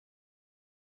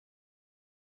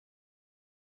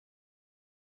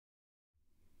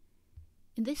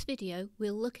In this video,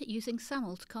 we'll look at using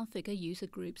SAML to configure user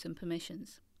groups and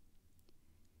permissions.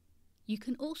 You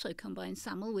can also combine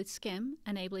SAML with SCIM,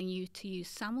 enabling you to use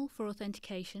SAML for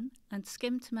authentication and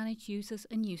SCIM to manage users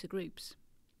and user groups.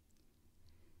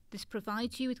 This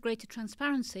provides you with greater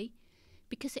transparency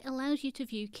because it allows you to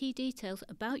view key details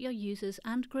about your users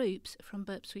and groups from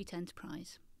Burp Suite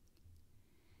Enterprise.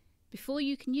 Before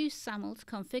you can use SAML to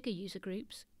configure user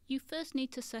groups, you first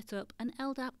need to set up an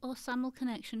LDAP or SAML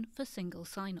connection for single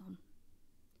sign-on.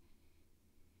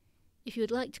 If you would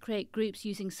like to create groups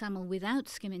using SAML without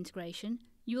SCIM integration,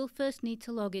 you will first need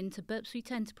to log into Burp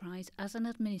Suite Enterprise as an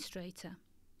administrator.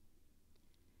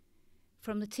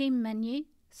 From the Team menu,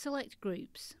 select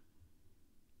Groups.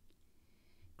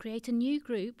 Create a new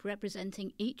group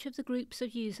representing each of the groups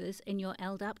of users in your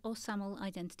LDAP or SAML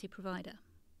identity provider.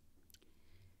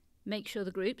 Make sure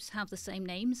the groups have the same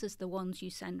names as the ones you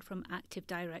send from Active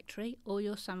Directory or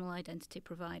your SAML identity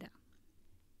provider.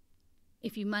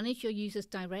 If you manage your users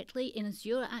directly in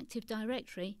Azure Active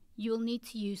Directory, you will need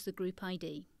to use the group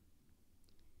ID.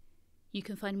 You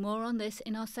can find more on this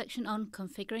in our section on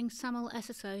Configuring SAML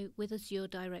SSO with Azure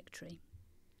Directory.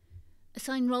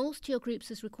 Assign roles to your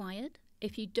groups as required.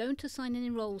 If you don't assign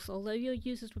any roles, although your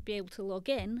users would be able to log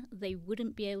in, they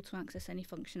wouldn't be able to access any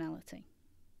functionality.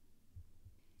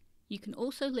 You can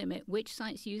also limit which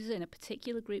sites users in a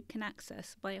particular group can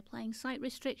access by applying site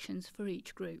restrictions for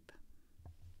each group.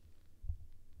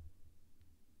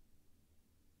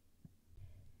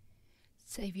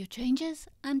 Save your changes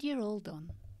and you're all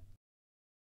done.